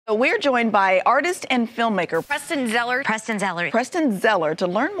We're joined by artist and filmmaker Preston Zeller. Preston Zeller to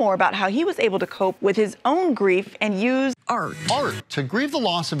learn more about how he was able to cope with his own grief and use art to grieve the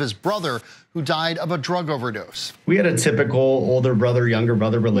loss of his brother who died of a drug overdose. We had a typical older brother, younger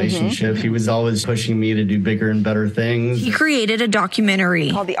brother relationship. He was always pushing me to do bigger and better things. He created a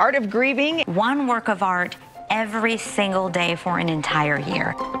documentary called The Art of Grieving. One work of art every single day for an entire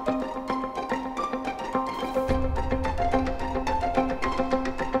year.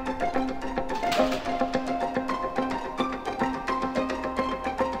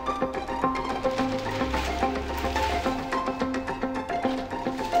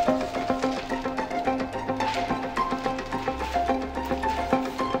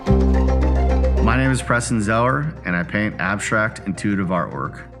 My name is Preston Zeller, and I paint abstract, intuitive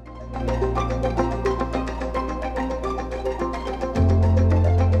artwork.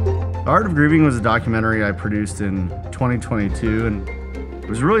 The Art of Grieving was a documentary I produced in 2022, and it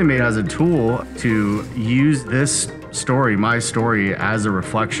was really made as a tool to use this story, my story, as a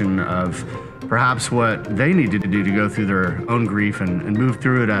reflection of perhaps what they needed to do to go through their own grief and move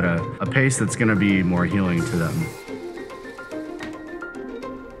through it at a pace that's going to be more healing to them.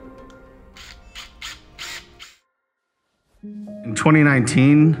 In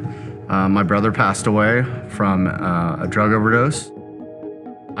 2019, my brother passed away from a drug overdose.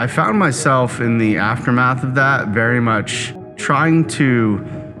 I found myself in the aftermath of that very much trying to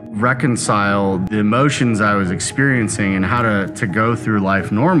reconcile the emotions I was experiencing and how to go through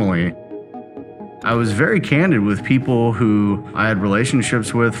life normally. I was very candid with people who I had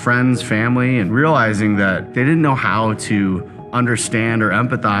relationships with, friends, family, and realizing that they didn't know how to understand or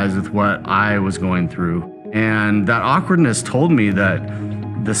empathize with what I was going through. And that awkwardness told me that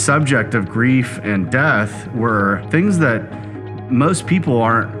the subject of grief and death were things that most people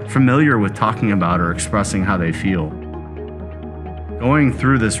aren't familiar with talking about or expressing how they feel. Going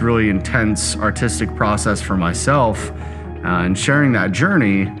through this really intense artistic process for myself and sharing that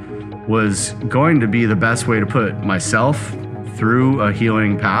journey was going to be the best way to put myself through a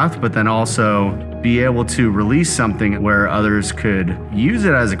healing path, but then also be able to release something where others could use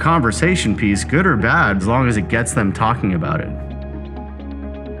it as a conversation piece, good or bad, as long as it gets them talking about it.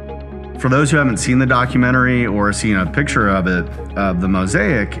 For those who haven't seen the documentary or seen a picture of it, of the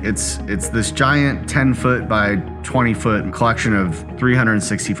mosaic, it's this giant 10-foot by 20-foot collection of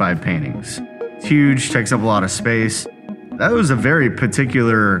 365 paintings. It's huge, takes up a lot of space. That was a very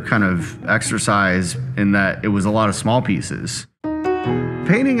particular kind of exercise in that it was a lot of small pieces. The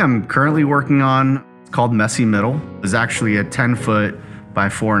painting I'm currently working on, it's called Messy Middle, is actually a 10-foot by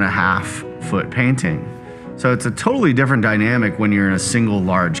 4.5-foot painting. So it's a totally different dynamic when you're in a single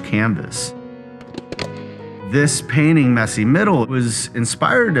large canvas. This painting, Messy Middle, was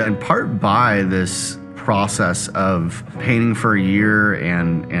inspired in part by this process of painting for a year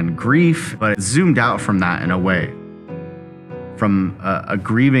and grief, but it zoomed out from that in a way. From a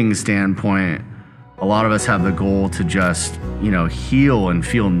grieving standpoint, a lot of us have the goal to just, heal and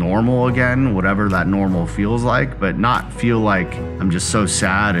feel normal again, whatever that normal feels like, but not feel like I'm just so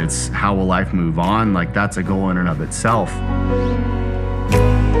sad, it's how will life move on? Like that's a goal in and of itself.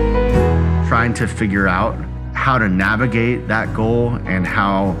 Trying to figure out how to navigate that goal and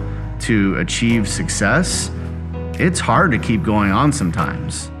how to achieve success, it's hard to keep going on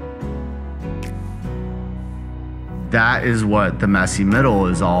sometimes. That is what the Messy Middle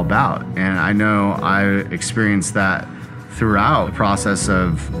is all about. And I know I experienced that throughout the process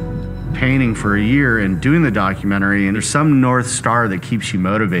of painting for a year and doing the documentary. And there's some North Star that keeps you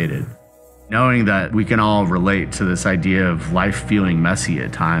motivated, knowing that we can all relate to this idea of life feeling messy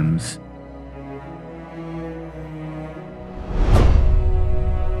at times.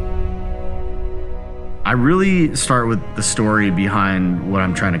 I really start with the story behind what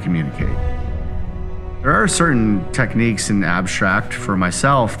I'm trying to communicate. There are certain techniques in abstract for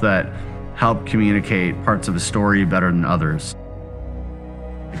myself that help communicate parts of a story better than others.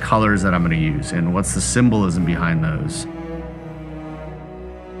 The colors that I'm going to use and what's the symbolism behind those.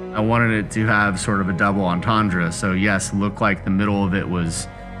 I wanted it to have sort of a double entendre. So yes, look like the middle of it was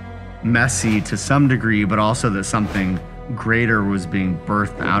messy to some degree, but also that something greater was being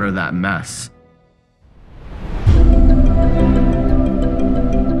birthed out of that mess.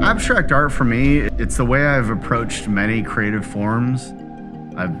 Abstract art for me, it's the way I've approached many creative forms.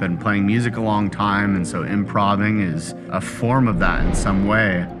 I've been playing music a long time, and so improving is a form of that in some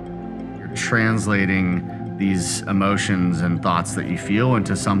way. You're translating these emotions and thoughts that you feel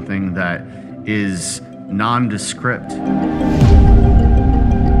into something that is nondescript.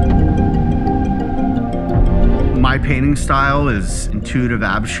 My painting style is intuitive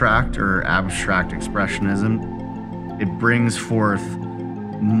abstract or abstract expressionism. It brings forth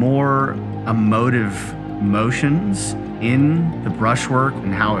more emotive motions in the brushwork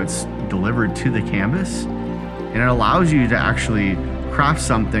and how it's delivered to the canvas. And it allows you to actually craft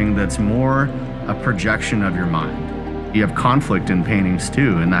something that's more a projection of your mind. You have conflict in paintings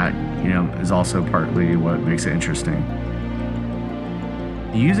too, and that, is also partly what makes it interesting.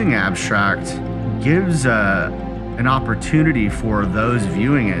 Using abstract gives an opportunity for those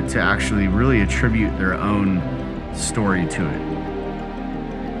viewing it to actually really attribute their own story to it.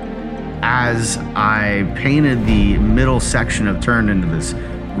 As I painted the middle section of turned into this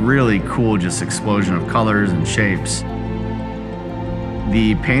really cool just explosion of colors and shapes,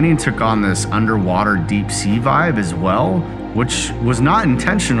 the painting took on this underwater deep sea vibe as well, which was not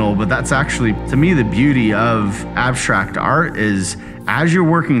intentional, but that's actually, to me, the beauty of abstract art is as you're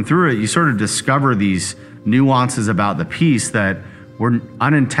working through it, you sort of discover these nuances about the piece that were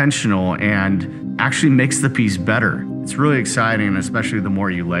unintentional and actually makes the piece better. It's really exciting, especially the more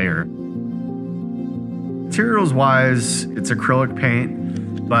you layer. Materials wise, it's acrylic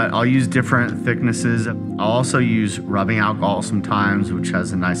paint, but I'll use different thicknesses. I'll also use rubbing alcohol sometimes, which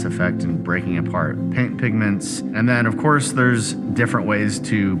has a nice effect in breaking apart paint pigments. And then of course, there's different ways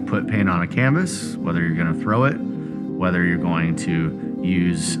to put paint on a canvas, whether you're gonna throw it, whether you're going to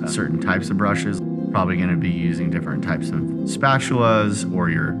use certain types of brushes, probably gonna be using different types of spatulas, or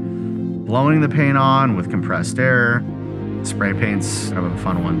you're blowing the paint on with compressed air. Spray paint's kind of a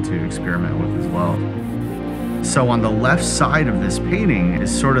fun one to experiment with as well. So on the left side of this painting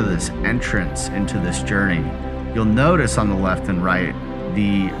is sort of this entrance into this journey. You'll notice on the left and right,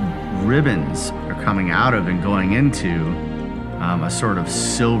 the ribbons are coming out of and going into a sort of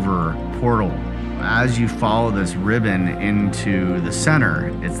silver portal. As you follow this ribbon into the center,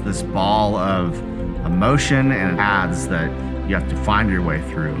 it's this ball of emotion and paths that you have to find your way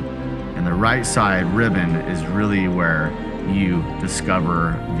through. And the right side ribbon is really where you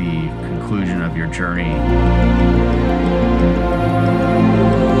discover the conclusion of your journey.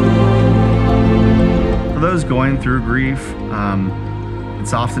 For those going through grief,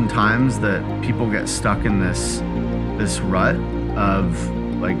 it's oftentimes that people get stuck in this rut of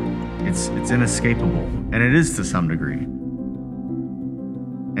like, it's inescapable, and it is to some degree.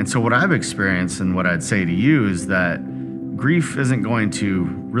 And so what I've experienced and what I'd say to you is that grief isn't going to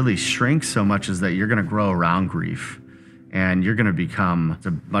really shrink so much as that you're going to grow around grief. And you're going to become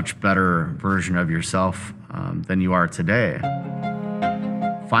a much better version of yourself than you are today.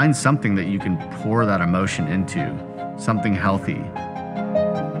 Find something that you can pour that emotion into, something healthy.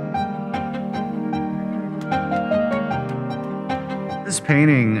 This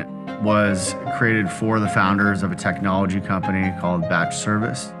painting was created for the founders of a technology company called Batch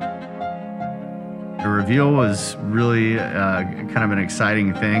Service. The reveal was really kind of an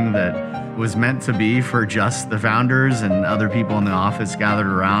exciting thing that was meant to be for just the founders and other people in the office gathered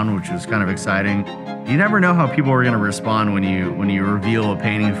around, which was kind of exciting. You never know how people are going to respond when you reveal a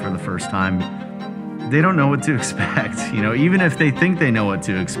painting for the first time. They don't know what to expect. Even if they think they know what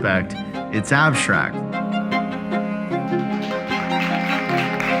to expect, it's abstract.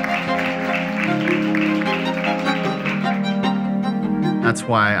 That's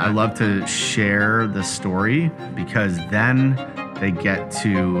why I love to share the story, because then they get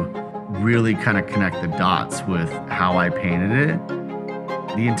to really kind of connect the dots with how I painted it.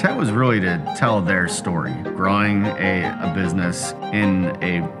 The intent was really to tell their story, growing a business in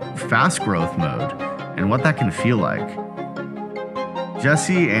a fast growth mode and what that can feel like.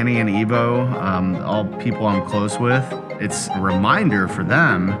 Jesse, Annie, and Evo, all people I'm close with, it's a reminder for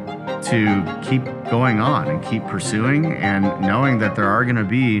them to keep going on and keep pursuing, and knowing that there are going to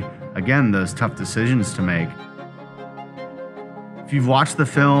be, again, those tough decisions to make. If you've watched the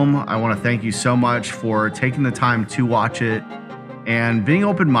film, I want to thank you so much for taking the time to watch it and being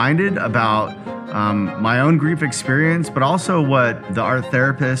open-minded about my own grief experience, but also what the art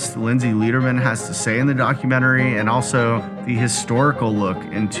therapist Lindsay Lederman has to say in the documentary, and also the historical look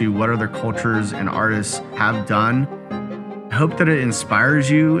into what other cultures and artists have done. I hope that it inspires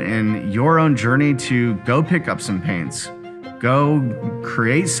you in your own journey to go pick up some paints, go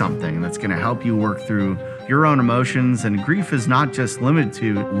create something that's going to help you work through your own emotions. And grief is not just limited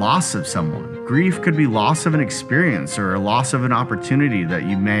to loss of someone. Grief could be loss of an experience or a loss of an opportunity that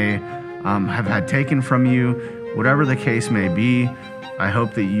you may have had taken from you. Whatever the case may be, I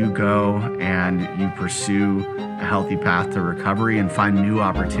hope that you go and you pursue a healthy path to recovery and find new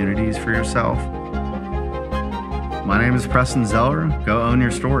opportunities for yourself. My name is Preston Zeller. Go own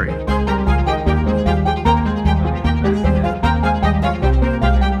your story.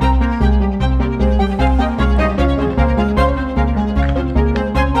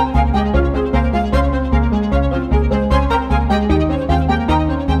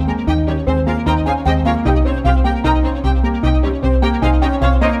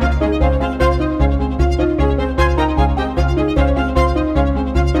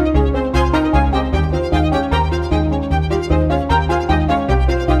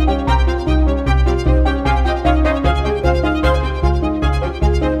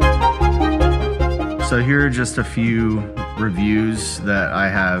 just a few reviews that I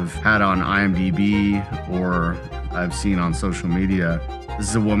have had on IMDb or I've seen on social media. This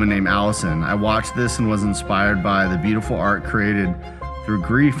is a woman named Allison. I watched this and was inspired by the beautiful art created through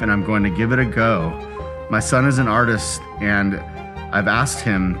grief, and I'm going to give it a go. My son is an artist, and I've asked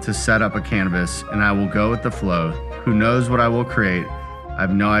him to set up a canvas, and I will go with the flow. Who knows what I will create? I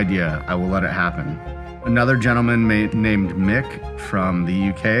have no idea. I will let it happen. Another gentleman named Mick from the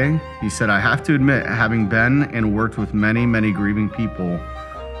UK, he said, I have to admit, having been and worked with many, many grieving people,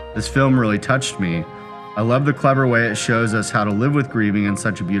 this film really touched me. I love the clever way it shows us how to live with grieving in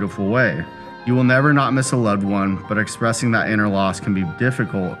such a beautiful way. You will never not miss a loved one, but expressing that inner loss can be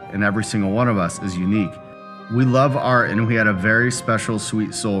difficult, and every single one of us is unique. We love art, and we had a very special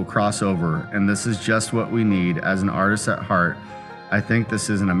Sweet Soul crossover, and this is just what we need as an artist at heart. I think this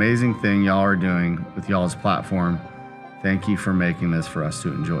is an amazing thing y'all are doing with y'all's platform. Thank you for making this for us to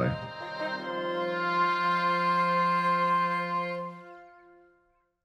enjoy.